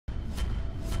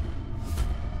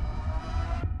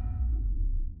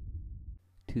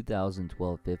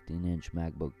2012 15-inch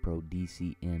MacBook Pro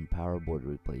DC-in power board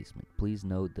replacement. Please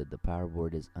note that the power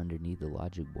board is underneath the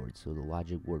logic board, so the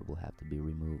logic board will have to be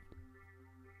removed.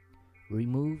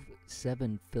 Remove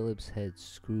 7 Phillips head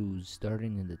screws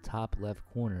starting in the top left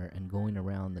corner and going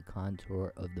around the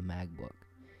contour of the MacBook.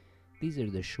 These are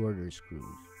the shorter screws.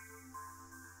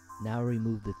 Now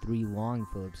remove the 3 long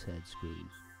Phillips head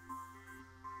screws.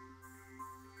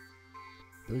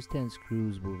 Those 10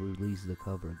 screws will release the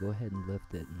cover. Go ahead and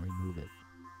lift it and remove it.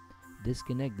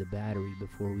 Disconnect the battery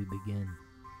before we begin.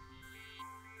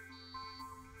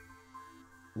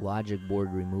 Logic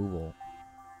board removal.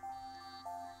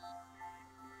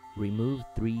 Remove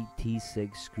 3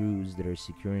 T6 screws that are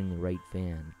securing the right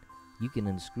fan. You can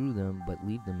unscrew them but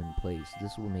leave them in place.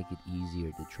 This will make it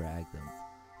easier to track them.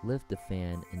 Lift the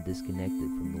fan and disconnect it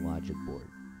from the logic board.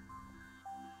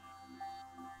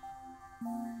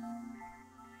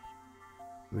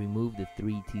 Remove the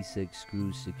 3 T6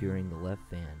 screws securing the left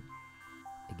fan.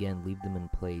 Again, leave them in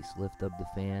place. Lift up the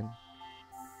fan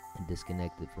and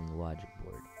disconnect it from the logic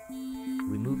board.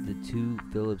 Remove the 2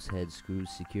 Phillips head screws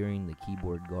securing the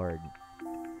keyboard guard.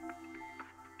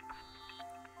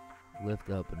 Lift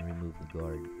up and remove the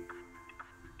guard.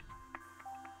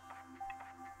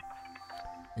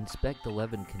 Inspect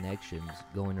 11 connections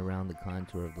going around the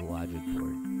contour of the logic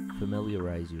board.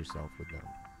 Familiarize yourself with them.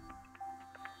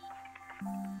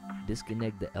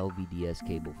 Disconnect the LVDS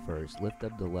cable first. Lift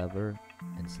up the lever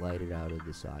and slide it out of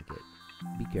the socket.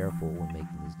 Be careful when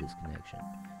making this disconnection.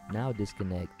 Now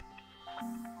disconnect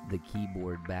the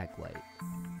keyboard backlight.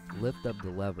 Lift up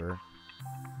the lever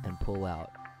and pull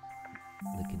out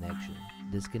the connection.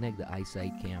 Disconnect the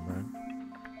ISIGHT camera.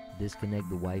 Disconnect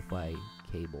the Wi-Fi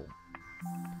cable.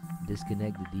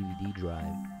 Disconnect the DVD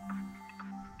drive.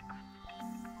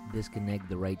 Disconnect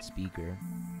the right speaker.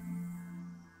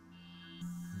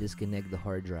 Disconnect the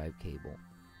hard drive cable.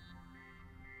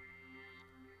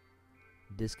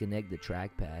 Disconnect the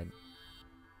trackpad.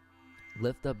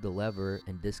 Lift up the lever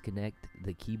and disconnect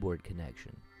the keyboard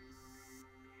connection.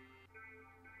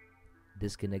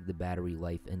 Disconnect the battery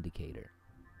life indicator.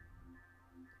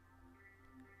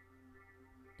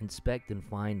 Inspect and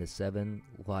find the 7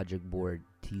 logic board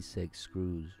T6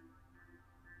 screws.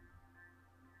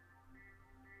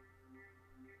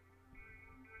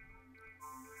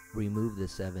 Remove the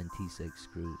 7 T6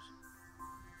 screws.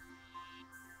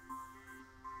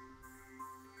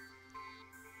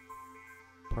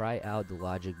 Pry out the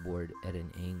logic board at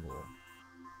an angle,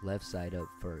 left side up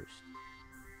first.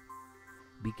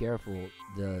 Be careful,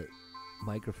 the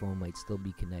microphone might still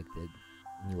be connected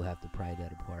and you'll have to pry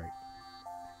that apart.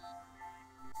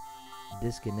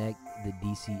 Disconnect the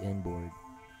DC-in board.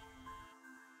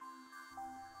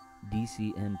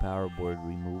 DC-in power board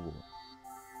removal.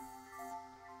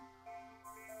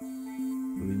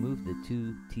 Remove the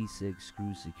 2 T6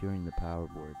 screws securing the power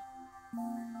board.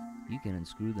 You can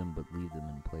unscrew them but leave them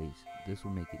in place. This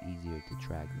will make it easier to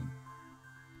track them.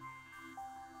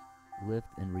 Lift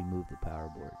and remove the power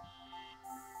board.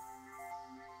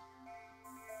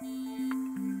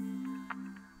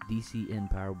 DC-in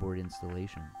power board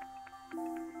installation.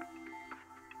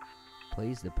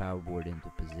 Place the power board into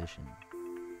position.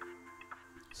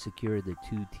 Secure the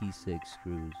 2 T6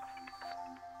 screws.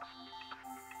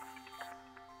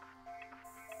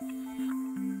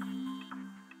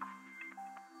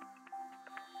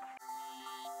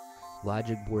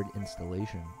 Logic board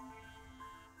installation.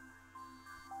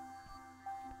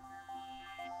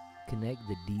 Connect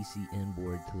the DC-in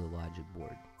board to the logic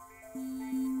board.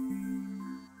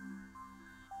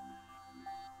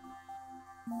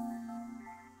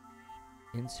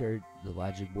 Insert the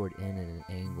logic board in at an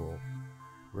angle,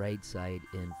 right side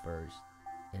in first,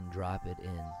 and drop it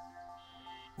in.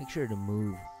 Make sure to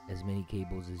move as many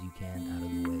cables as you can out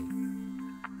of the way.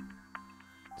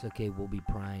 It's okay, we'll be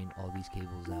prying all these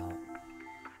cables out.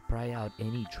 Pry out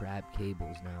any trapped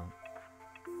cables now.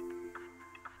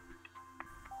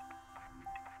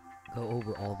 Go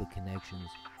over all the connections.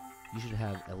 You should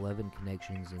have 11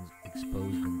 connections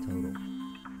exposed in total.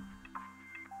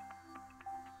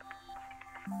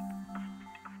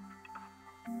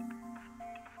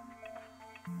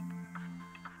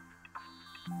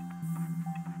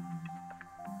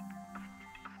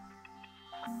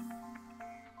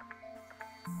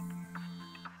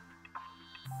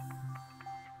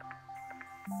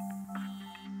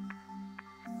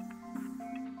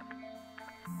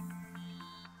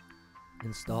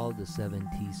 Install the 7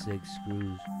 T6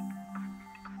 screws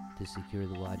to secure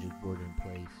the logic board in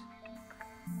place.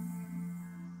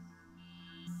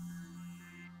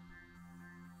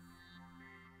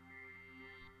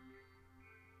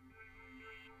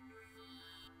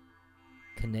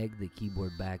 Connect the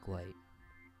keyboard backlight.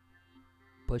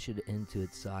 Push it into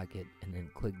its socket and then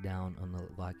click down on the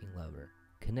locking lever.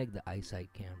 Connect the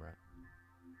ISIGHT camera.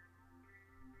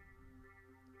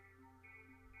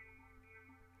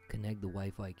 Connect the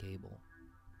Wi-Fi cable.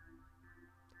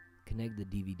 Connect the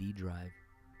DVD drive.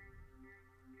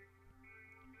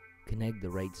 Connect the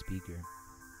right speaker.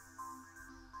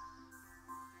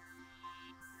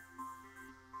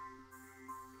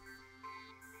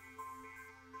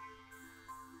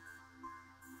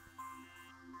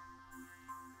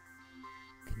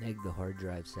 Connect the hard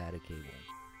drive SATA cable.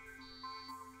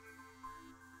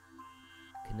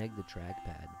 Connect the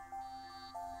trackpad.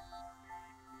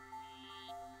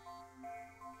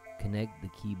 Connect the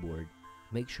keyboard.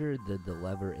 Make sure that the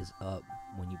lever is up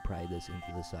when you pry this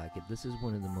into the socket. This is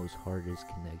one of the most hardest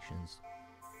connections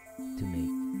to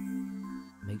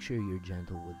make. Make sure you're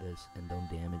gentle with this and don't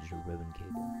damage the ribbon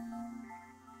cable.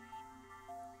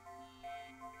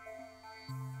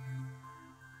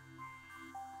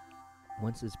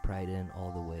 Once it's pried in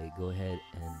all the way, go ahead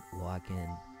and lock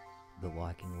in the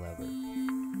locking lever.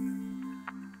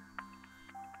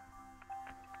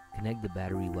 Connect the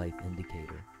battery life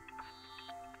indicator.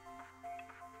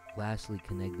 Lastly,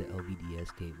 connect the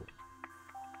LVDS cable.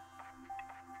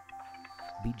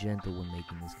 Be gentle when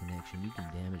making this connection. You can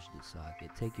damage the socket.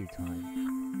 Take your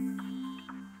time.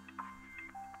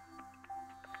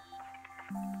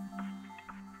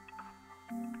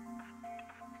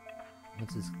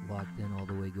 Once it's locked in all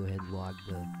the way, go ahead and lock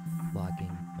the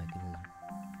locking mechanism.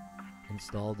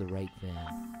 Install the right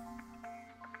fan.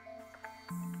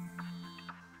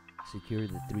 Secure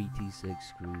the 3 T6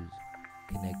 screws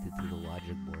connected to the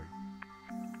logic board.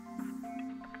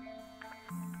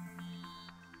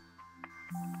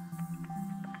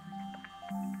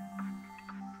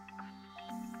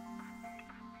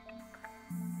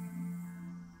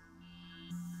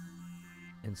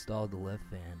 Install the left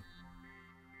fan.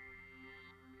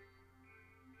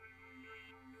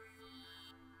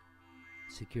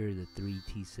 Secure the 3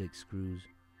 T6 screws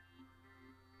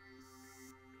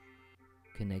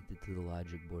connected to the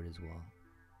logic board as well.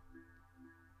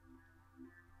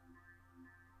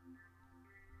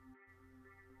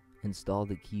 Install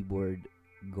the keyboard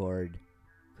guard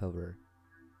cover.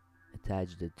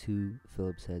 Attach the 2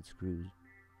 Phillips head screws.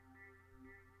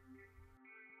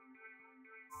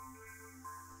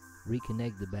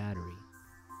 Reconnect the battery.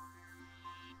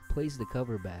 Place the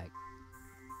cover back.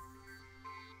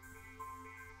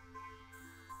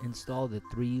 Install the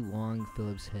 3 long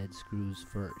Phillips head screws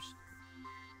first,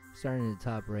 starting in the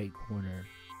top right corner,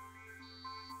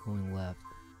 going left.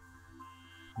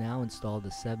 Now install the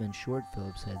 7 short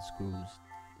Phillips head screws,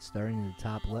 starting in the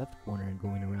top left corner and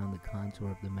going around the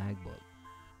contour of the MacBook.